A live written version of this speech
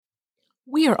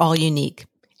We are all unique,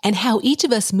 and how each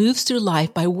of us moves through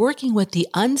life by working with the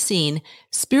unseen,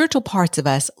 spiritual parts of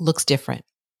us looks different.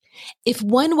 If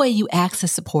one way you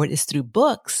access support is through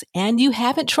books and you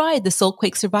haven't tried the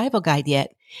Soulquake Survival Guide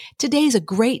yet, today's a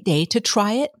great day to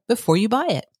try it before you buy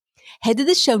it. Head to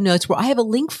the show notes where I have a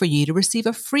link for you to receive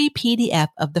a free PDF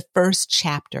of the first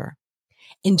chapter.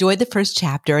 Enjoy the first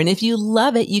chapter, and if you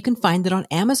love it, you can find it on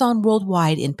Amazon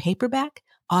worldwide in paperback,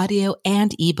 audio,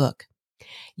 and ebook.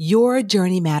 Your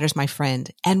journey matters, my friend,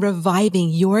 and reviving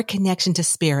your connection to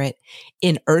spirit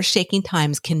in earth-shaking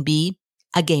times can be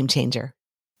a game changer.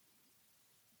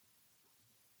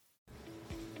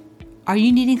 Are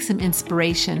you needing some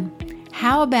inspiration?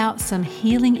 How about some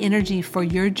healing energy for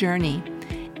your journey?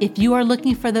 If you are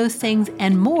looking for those things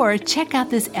and more, check out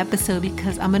this episode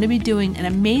because I'm going to be doing an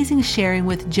amazing sharing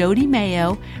with Jody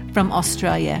Mayo from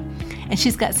Australia. And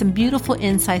she's got some beautiful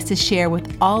insights to share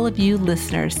with all of you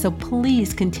listeners, so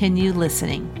please continue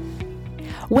listening.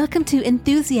 Welcome to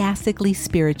Enthusiastically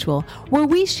Spiritual, where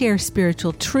we share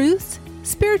spiritual truths,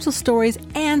 spiritual stories,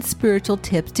 and spiritual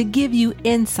tips to give you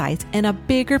insights and a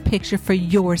bigger picture for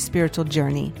your spiritual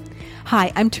journey.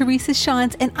 Hi, I'm Teresa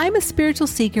Shantz, and I'm a spiritual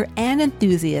seeker and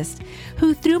enthusiast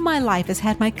who through my life has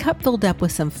had my cup filled up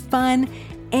with some fun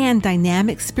and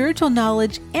dynamic spiritual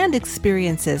knowledge and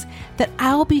experiences that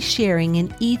I'll be sharing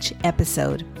in each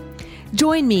episode.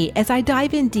 Join me as I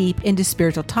dive in deep into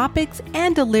spiritual topics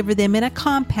and deliver them in a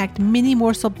compact mini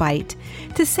morsel bite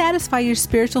to satisfy your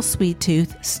spiritual sweet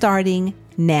tooth starting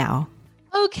now.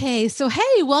 Okay, so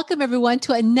hey, welcome everyone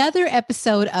to another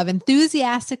episode of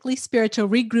Enthusiastically Spiritual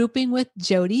Regrouping with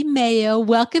Jody Mayo.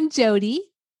 Welcome, Jody.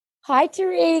 Hi,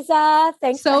 Teresa.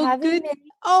 Thanks for having me.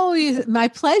 Oh, my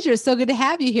pleasure. So good to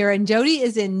have you here. And Jody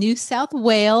is in New South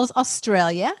Wales,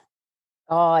 Australia.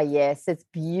 Oh, yes. It's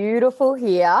beautiful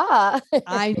here.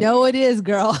 I know it is,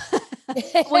 girl.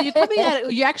 Well,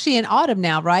 you're actually in autumn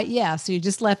now, right? Yeah. So you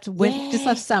just left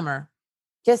summer.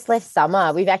 Just left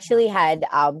summer. We've actually had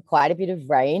quite a bit of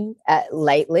rain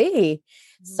lately.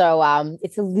 So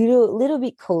it's a little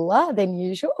bit cooler than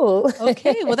usual.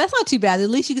 Okay. Well, that's not too bad. At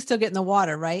least you can still get in the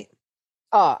water, right?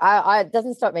 Oh, it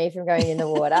doesn't stop me from going in the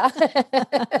water.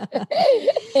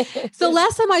 So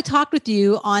last time I talked with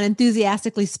you on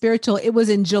Enthusiastically Spiritual, it was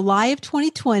in July of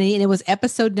 2020, and it was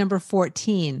episode number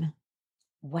 14.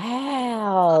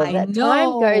 Wow. Time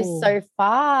goes so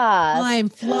fast. Time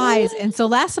flies. And so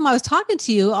last time I was talking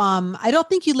to you, I don't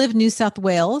think you live in New South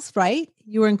Wales, right?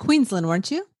 You were in Queensland,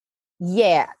 weren't you?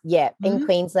 Yeah, in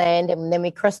Queensland. And then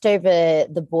we crossed over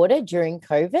the border during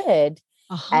COVID.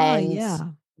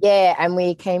 Yeah, and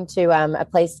we came to a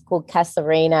place called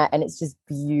Casuarina, and it's just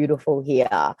beautiful here.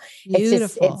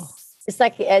 Beautiful. It's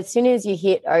like as soon as you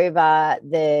hit over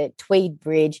the Tweed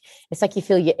Bridge, it's like you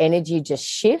feel your energy just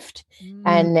shift.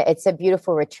 And it's a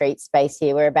beautiful retreat space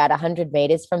here. We're about 100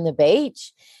 meters from the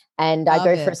beach, and I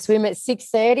go for a swim at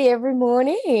 6:30 every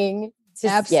morning.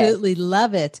 Absolutely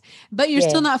love it. But you're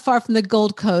still not far from the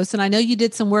Gold Coast, and I know you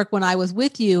did some work when I was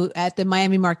with you at the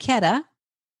Miami Marquetta.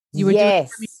 You were doing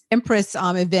Empress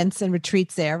events and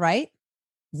retreats there, right?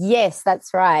 Yes,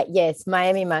 that's right. Yes,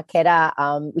 Miami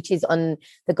Marquetta, which is on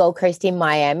the Gold Coast in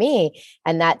Miami,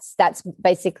 and that's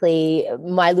basically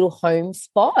my little home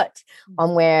spot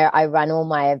on where I run all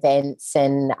my events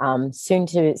and soon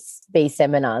to be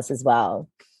seminars as well.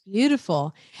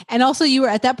 Beautiful. And also, you were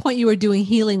at that point you were doing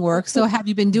healing work. So, have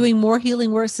you been doing more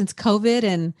healing work since COVID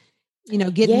and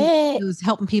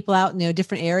helping people out in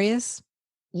different areas?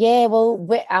 Yeah, well,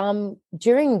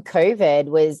 during COVID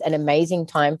was an amazing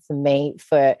time for me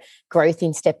for growth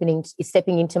in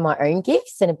stepping into my own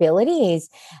gifts and abilities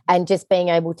and just being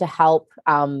able to help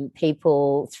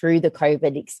people through the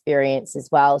COVID experience as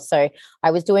well. So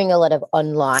I was doing a lot of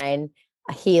online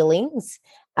healings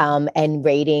and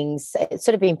readings,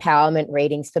 sort of empowerment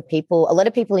readings for people, a lot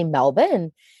of people in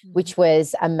Melbourne, which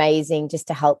was amazing just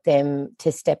to help them to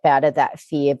step out of that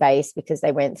fear base because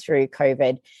they went through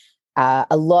COVID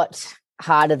a lot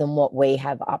harder than what we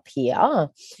have up here.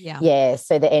 Yeah.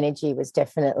 So the energy was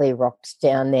definitely rocked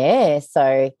down there.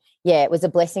 So yeah, it was a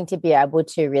blessing to be able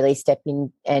to really step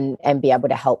in and be able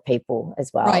to help people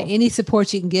as well. Right. Any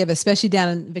support you can give, especially down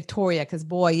in Victoria, because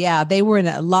boy, yeah, they were in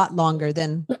it a lot longer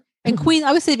than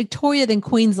I would say Victoria, then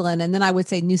Queensland, and then I would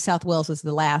say New South Wales was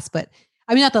the last. But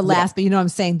I mean, not the last, but you know what I'm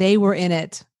saying? They were in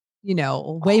it,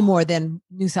 way more than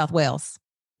New South Wales.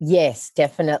 Yes,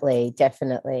 definitely.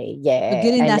 Yeah. So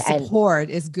getting that support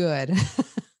is good.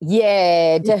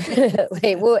 Yeah,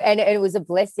 definitely. Well, and it was a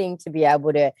blessing to be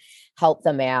able to help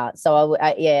them out. So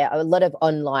a lot of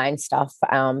online stuff,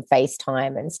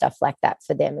 FaceTime and stuff like that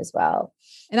for them as well.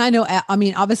 And I know, I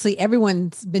mean, obviously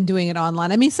everyone's been doing it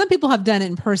online. I mean, some people have done it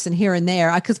in person here and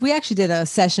there because we actually did a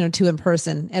session or two in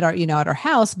person at our, at our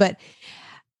house. But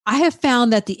I have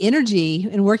found that the energy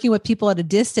and working with people at a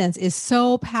distance is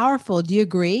so powerful. Do you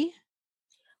agree?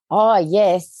 Oh,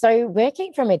 yes. So,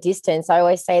 working from a distance, I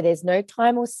always say there's no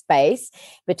time or space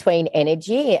between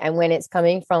energy. And when it's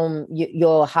coming from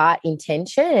your heart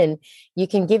intention, you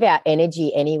can give out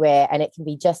energy anywhere and it can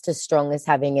be just as strong as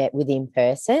having it within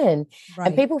person. And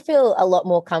Right. people feel a lot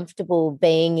more comfortable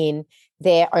being in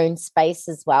their own space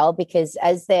as well, because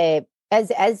as their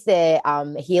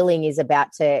healing is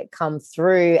about to come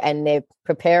through and they're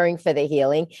preparing for the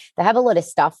healing, they have a lot of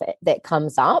stuff that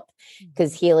comes up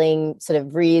because healing sort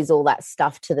of rears all that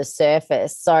stuff to the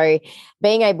surface. So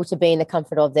being able to be in the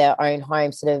comfort of their own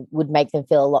home sort of would make them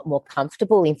feel a lot more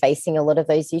comfortable in facing a lot of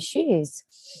those issues.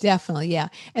 Definitely. Yeah.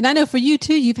 And I know for you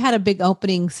too, you've had a big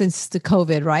opening since the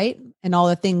COVID, right? And all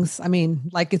the things, I mean,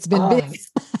 like it's been Oh, big.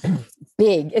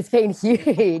 big. It's been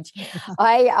huge.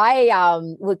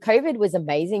 Well, COVID was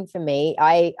amazing for me.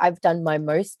 I've done my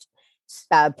most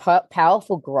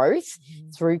powerful growth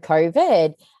through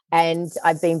COVID. And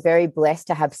I've been very blessed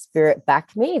to have spirit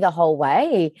back me the whole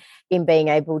way in being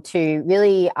able to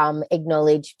really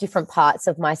acknowledge different parts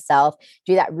of myself,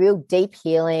 do that real deep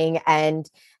healing, and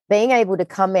being able to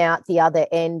come out the other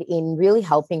end in really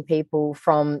helping people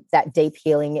from that deep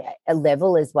healing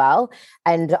level as well.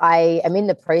 And I am in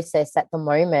the process at the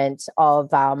moment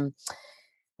of I'm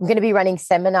going to be running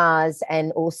seminars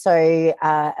and also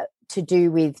to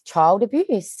do with child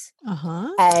abuse. Uh-huh.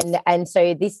 And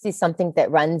so this is something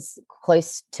that runs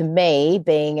close to me,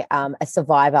 being a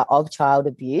survivor of child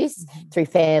abuse through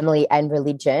family and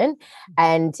religion.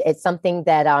 And it's something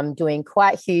that I'm doing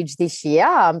quite huge this year.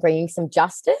 I'm bringing some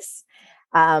justice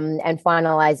and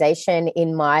finalization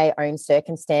in my own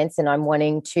circumstance. And I'm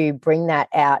wanting to bring that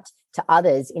out to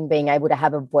others in being able to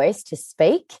have a voice to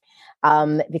speak.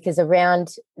 Because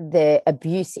around the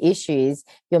abuse issues,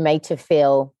 you're made to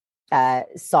feel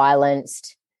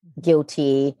silenced,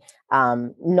 guilty,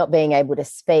 not being able to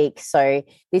speak. So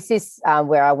this is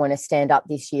where I want to stand up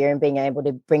this year and being able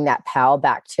to bring that power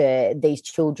back to these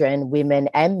children, women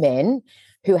and men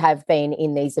who have been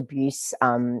in these abuse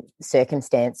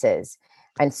circumstances.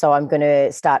 And so I'm going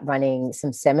to start running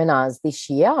some seminars this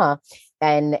year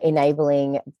and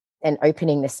enabling and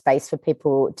opening the space for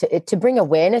people to bring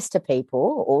awareness to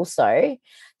people also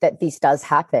that this does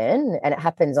happen and it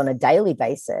happens on a daily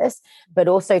basis, but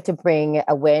also to bring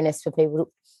awareness for people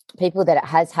that it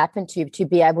has happened to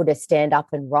be able to stand up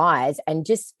and rise and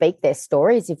just speak their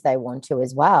stories if they want to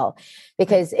as well.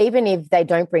 Because even if they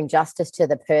don't bring justice to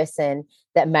the person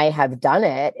that may have done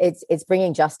it, it's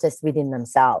bringing justice within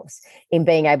themselves in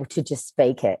being able to just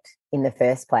speak it in the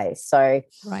first place. So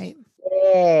Right.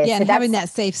 yeah, Yeah. so And having that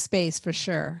safe space for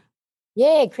sure.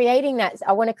 yeah, creating that.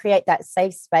 I want to create that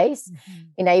safe space,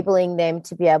 enabling them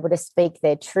to be able to speak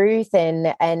their truth. And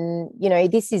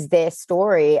this is their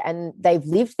story and they've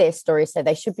lived their story. So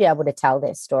they should be able to tell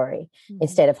their story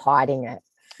instead of hiding it.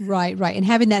 Right, right. And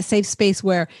having that safe space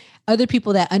where other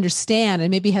people that understand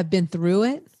and maybe have been through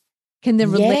it can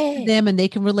then relate to them and they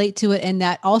can relate to it. And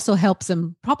that also helps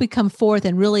them probably come forth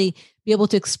and really be able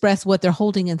to express what they're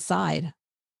holding inside.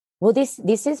 Well, this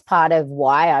is part of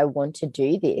why I want to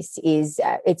do this. Is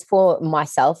it's for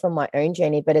myself and my own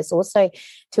journey, but it's also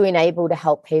to enable to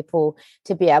help people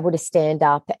to be able to stand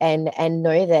up and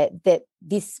know that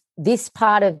this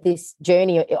part of this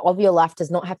journey of your life does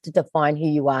not have to define who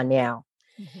you are now.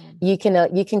 You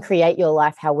can create your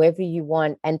life however you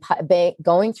want, and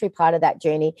going through part of that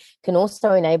journey can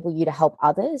also enable you to help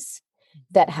others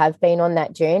that have been on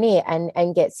that journey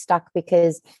and get stuck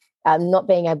because not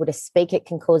being able to speak, it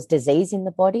can cause disease in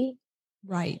the body.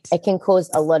 Right. It can cause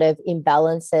a lot of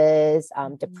imbalances,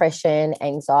 depression,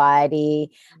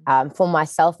 anxiety. For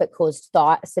myself, it caused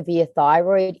severe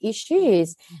thyroid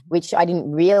issues, which I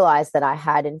didn't realize that I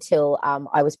had until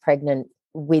I was pregnant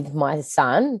with my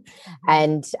son,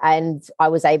 and I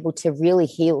was able to really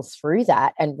heal through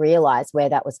that and realize where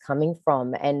that was coming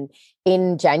from. And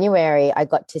in January, I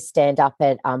got to stand up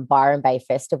at Byron Bay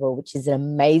Festival, which is an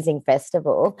amazing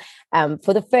festival,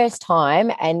 for the first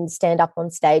time and stand up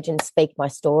on stage and speak my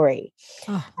story.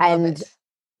 Oh, and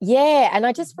yeah, and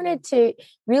I just wanted to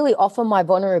really offer my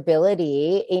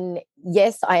vulnerability in,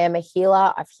 yes, I am a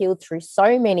healer. I've healed through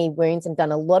so many wounds and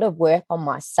done a lot of work on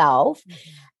myself.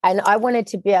 And I wanted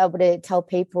to be able to tell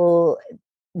people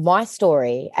my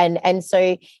story. And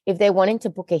so if they're wanting to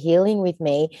book a healing with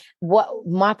me, what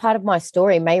my part of my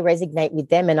story may resonate with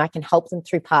them and I can help them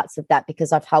through parts of that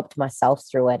because I've helped myself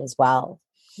through it as well.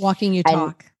 Walking your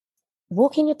talk.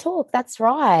 Walking your talk, that's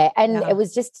right. And it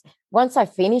was just once I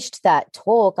finished that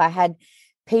talk, I had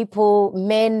people,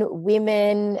 men,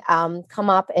 women, come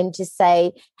up and just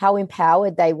say how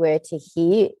empowered they were to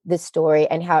hear the story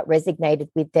and how it resonated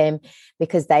with them,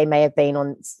 because they may have been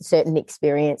on certain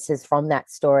experiences from that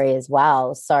story as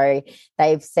well. So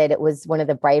they've said it was one of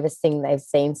the bravest things they've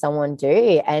seen someone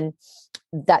do. And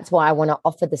that's why I want to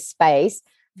offer the space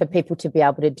for people to be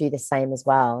able to do the same as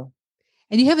well.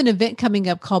 And you have an event coming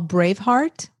up called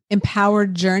Braveheart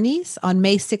Empowered Journeys on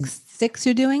May 6th.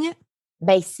 You're doing it?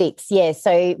 May 6th, yeah.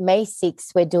 So May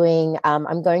 6th, we're doing,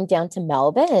 I'm going down to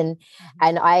Melbourne,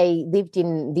 and I lived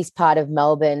in this part of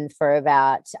Melbourne for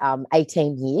about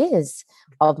 18 years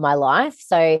of my life.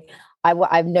 So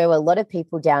I know a lot of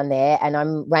people down there, and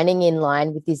I'm running in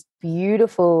line with this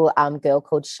beautiful girl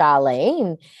called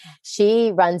Charlene.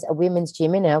 She runs a women's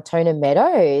gym in Altona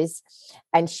Meadows,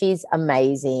 and she's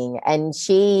amazing. And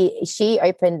she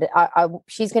opened,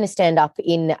 she's going to stand up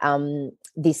in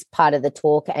this part of the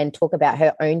talk and talk about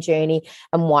her own journey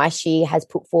and why she has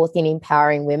put forth in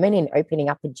empowering women in opening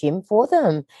up a gym for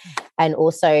them, and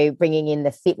also bringing in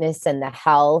the fitness and the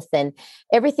health, and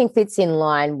everything fits in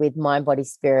line with mind, body,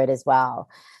 spirit as well.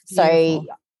 Beautiful. So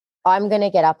I'm going to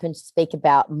get up and speak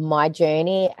about my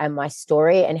journey and my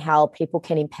story and how people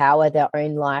can empower their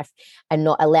own life and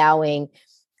not allowing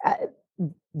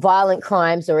violent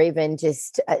crimes or even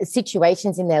just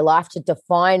situations in their life to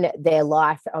define their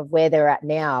life of where they're at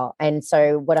now. And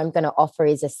so what I'm going to offer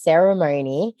is a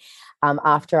ceremony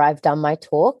after I've done my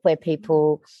talk, where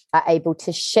people are able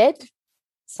to shed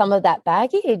some of that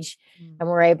baggage and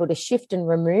we're able to shift and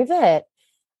remove it,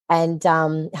 and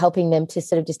helping them to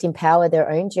sort of just empower their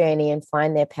own journey and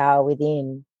find their power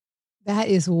within. That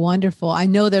is wonderful. I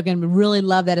know they're going to really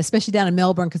love that, especially down in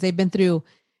Melbourne, because they've been through,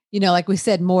 like we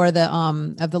said, more of the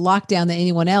lockdown than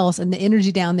anyone else. And the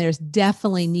energy down there is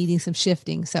definitely needing some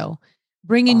shifting. So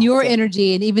bring in your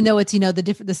energy. And even though it's,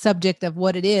 the subject of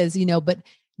what it is, but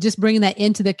just bringing that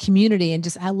into the community and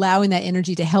just allowing that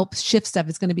energy to help shift stuff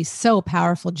is going to be so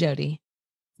powerful, Jody.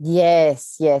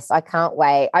 Yes. I can't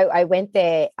wait. I went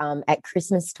there at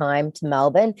Christmas time to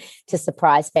Melbourne to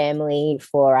surprise family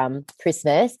for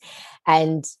Christmas,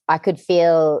 and I could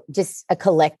feel just a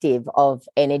collective of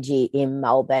energy in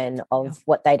Melbourne of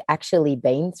what they'd actually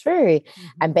been through.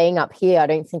 And being up here, I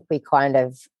don't think we kind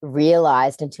of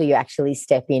realized until you actually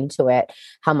step into it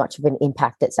how much of an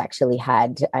impact it's actually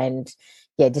had. And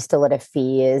just a lot of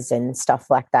fears and stuff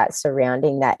like that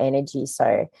surrounding that energy.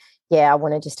 So I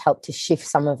want to just help to shift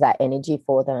some of that energy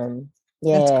for them.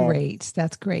 Yeah.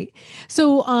 That's great.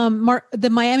 So the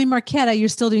Miami Marquetta, you're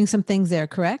still doing some things there,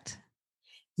 correct?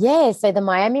 Yeah. So the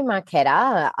Miami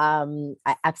Marquetta,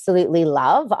 I absolutely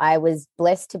love. I was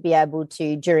blessed to be able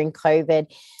to, during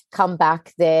COVID, come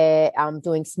back there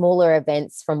doing smaller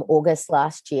events from August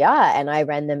last year, and I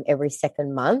ran them every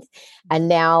second month. And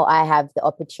now I have the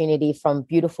opportunity from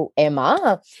beautiful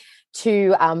Emma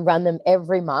to run them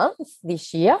every month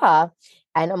this year.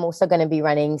 And I'm also going to be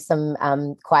running some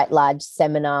quite large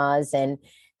seminars and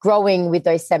growing with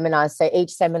those seminars. So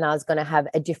each seminar is going to have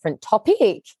a different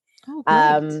topic.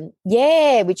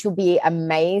 Which will be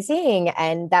amazing.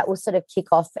 And that will sort of kick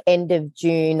off end of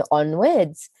June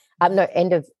onwards.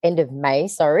 End of May,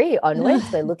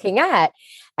 onwards we're looking at.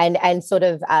 And sort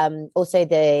of also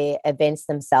the events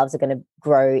themselves are going to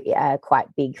grow quite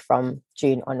big from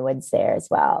June onwards there as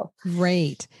well.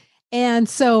 Great. And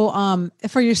so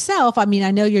for yourself, I mean,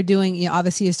 I know you're doing,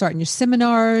 obviously you're starting your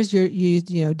seminars,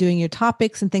 you're doing your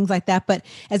topics and things like that. But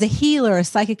as a healer, a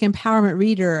psychic empowerment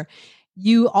reader,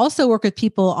 you also work with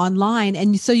people online.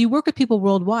 And so you work with people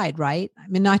worldwide, right? I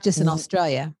mean, not just in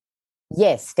Australia.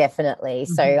 Yes, definitely.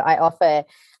 So I offer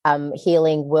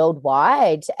healing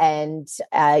worldwide, and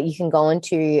you can go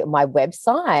onto my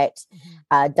website,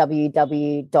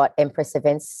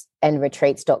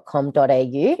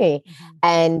 www.empressevents.com.au,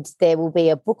 and there will be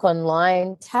a book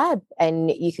online tab, and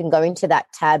you can go into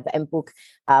that tab and book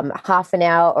half an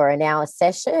hour or an hour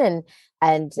session,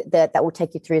 and that will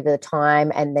take you through the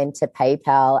time and then to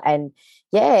PayPal. And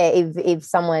if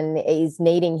someone is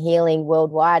needing healing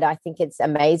worldwide, I think it's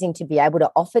amazing to be able to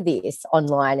offer this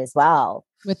online as well.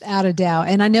 Without a doubt.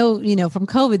 And I know, from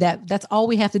COVID, that's all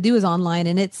we have to do is online,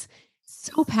 and it's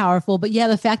so powerful. But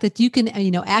the fact that you can,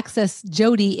 access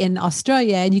Jody in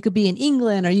Australia, and you could be in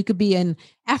England, or you could be in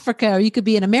Africa, or you could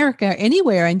be in America, or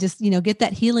anywhere, and just, get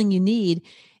that healing you need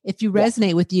if you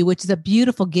resonate with you, which is a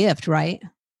beautiful gift, right?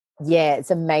 Yeah, it's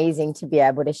amazing to be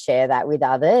able to share that with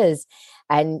others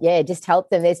and just help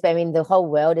them. The whole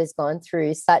world has gone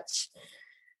through such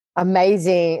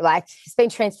amazing, it's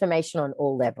been transformation on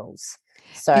all levels.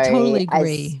 So I totally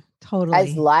agree. Totally.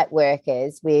 As light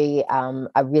workers, we are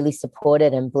really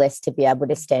supported and blessed to be able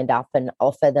to stand up and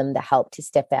offer them the help to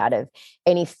step out of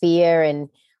any fear and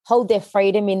hold their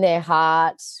freedom in their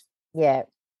heart. Yeah.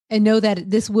 And know that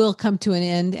this will come to an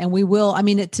end, and we will. I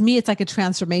mean, to me, it's like a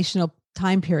transformational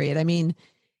time period. I mean,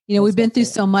 we've been through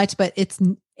so much, but it's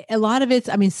a lot of it's,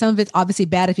 I mean, some of it's obviously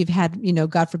bad if you've had,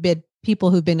 God forbid,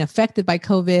 people who've been affected by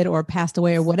COVID or passed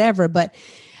away or whatever, but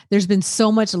there's been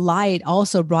so much light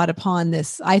also brought upon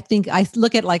this. I think I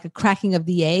look at like a cracking of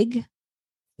the egg.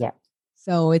 Yeah.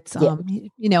 So it's,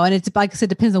 and it's, like I said,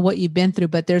 depends on what you've been through,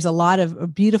 but there's a lot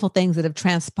of beautiful things that have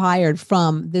transpired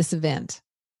from this event.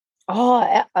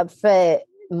 Oh, for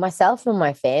myself and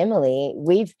my family,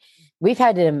 we've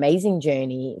had an amazing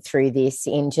journey through this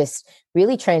in just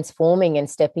really transforming and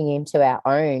stepping into our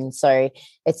own. So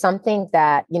it's something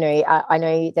that, I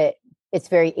know that it's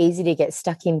very easy to get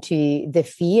stuck into the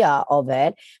fear of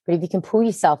it, but if you can pull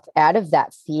yourself out of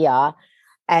that fear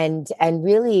and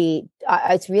really,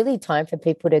 it's really time for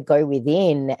people to go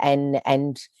within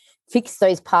and fix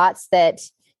those parts that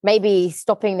maybe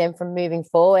stopping them from moving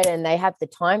forward, and they have the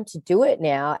time to do it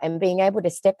now and being able to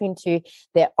step into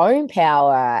their own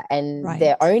power and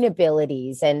their own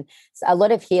abilities. And a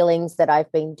lot of healings that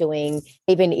I've been doing,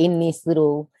 even in this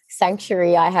little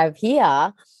sanctuary I have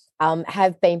here,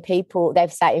 have been people,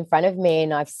 they've sat in front of me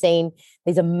and I've seen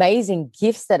these amazing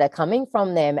gifts that are coming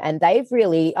from them. And they've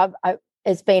really,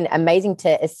 it's been amazing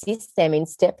to assist them in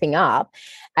stepping up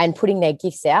and putting their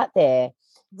gifts out there.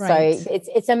 Right. So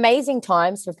it's amazing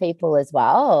times for people as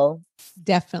well.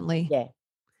 Definitely. Yeah.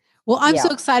 Well, I'm so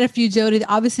excited for you, Jody.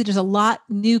 Obviously, there's a lot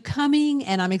new coming,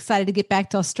 and I'm excited to get back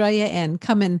to Australia and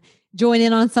come and join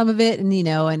in on some of it, and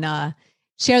and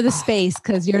share the space,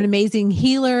 because you're an amazing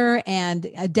healer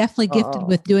and definitely gifted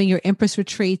with doing your Empress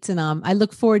retreats. And I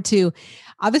look forward to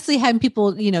obviously having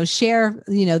people, share,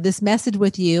 this message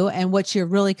with you and what you're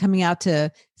really coming out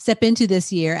to step into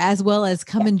this year, as well as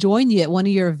come and join you at one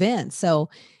of your events. So,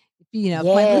 if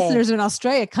my listeners are in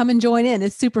Australia, come and join in.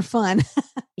 It's super fun.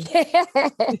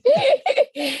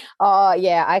 Oh,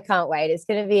 yeah. I can't wait. It's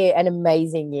going to be an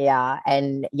amazing year.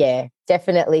 And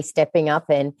definitely stepping up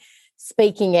and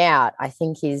speaking out, I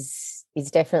think is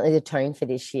definitely the tone for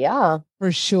this year.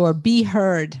 For sure. Be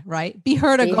heard, right? Be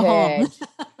heard or go home.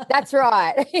 That's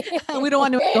right. We don't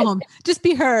want to go home. Just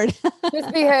be heard.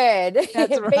 Just be heard.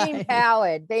 That's right. Be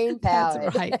empowered. Be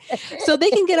empowered. That's right. So they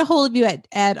can get a hold of you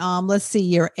at let's see,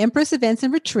 your Empress Events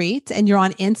and Retreats, and you're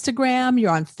on Instagram,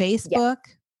 you're on Facebook.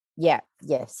 Yeah.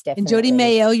 Yes, definitely. And Jody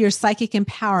Mayo, your Psychic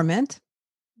Empowerment.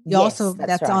 You also,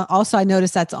 that's right. On, also, I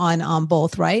noticed that's on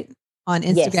both, right? On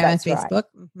Instagram and Facebook.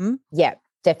 Right. Mm-hmm. Yeah,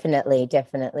 definitely.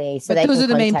 So but those are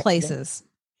the main places.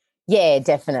 Yeah,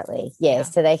 definitely. Yeah.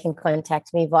 So they can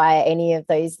contact me via any of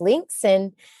those links.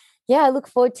 And I look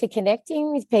forward to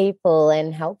connecting with people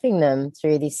and helping them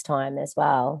through this time as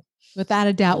well. Without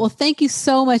a doubt. Well, thank you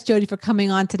so much, Jody, for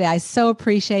coming on today. I so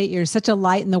appreciate you're such a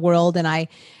light in the world, and I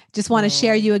just want to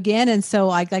share you again. And so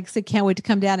I, like I said, can't wait to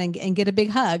come down and get a big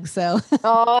hug. So,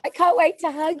 I can't wait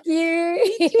to hug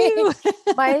you. Me too.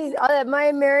 my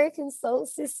American soul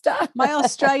sister, my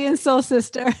Australian soul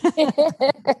sister.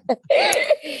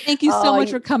 Thank you so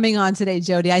much for coming on today,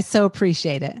 Jody. I so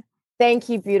appreciate it. Thank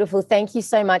you, beautiful. Thank you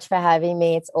so much for having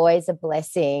me. It's always a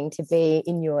blessing to be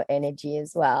in your energy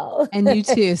as well. And you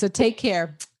too. So take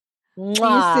care.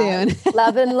 Mwah. See you soon.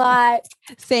 Love and light.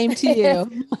 Same to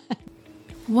you.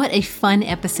 What a fun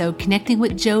episode, connecting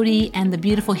with Jody and the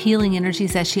beautiful healing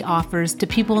energies that she offers to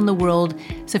people in the world.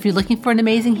 So if you're looking for an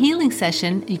amazing healing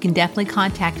session, you can definitely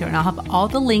contact her, and I'll have all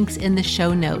the links in the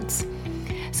show notes.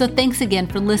 So thanks again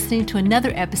for listening to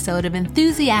another episode of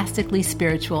Enthusiastically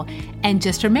Spiritual. And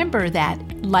just remember that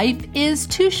life is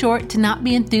too short to not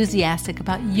be enthusiastic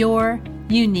about your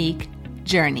unique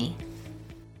journey.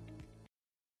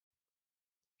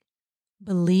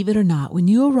 Believe it or not, when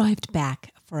you arrived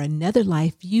back for another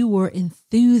life, you were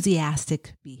enthusiastic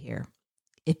to be here.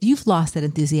 If you've lost that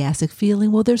enthusiastic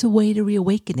feeling, well, there's a way to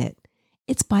reawaken it.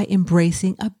 It's by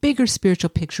embracing a bigger spiritual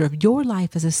picture of your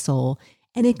life as a soul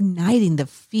and igniting the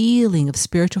feeling of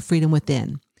spiritual freedom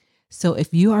within. So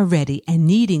if you are ready and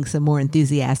needing some more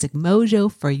enthusiastic mojo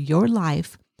for your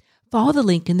life, follow the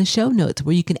link in the show notes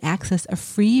where you can access a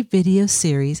free video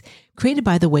series created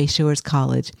by the Wayshowers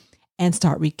College and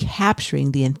start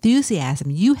recapturing the enthusiasm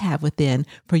you have within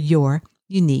for your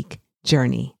unique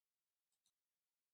journey.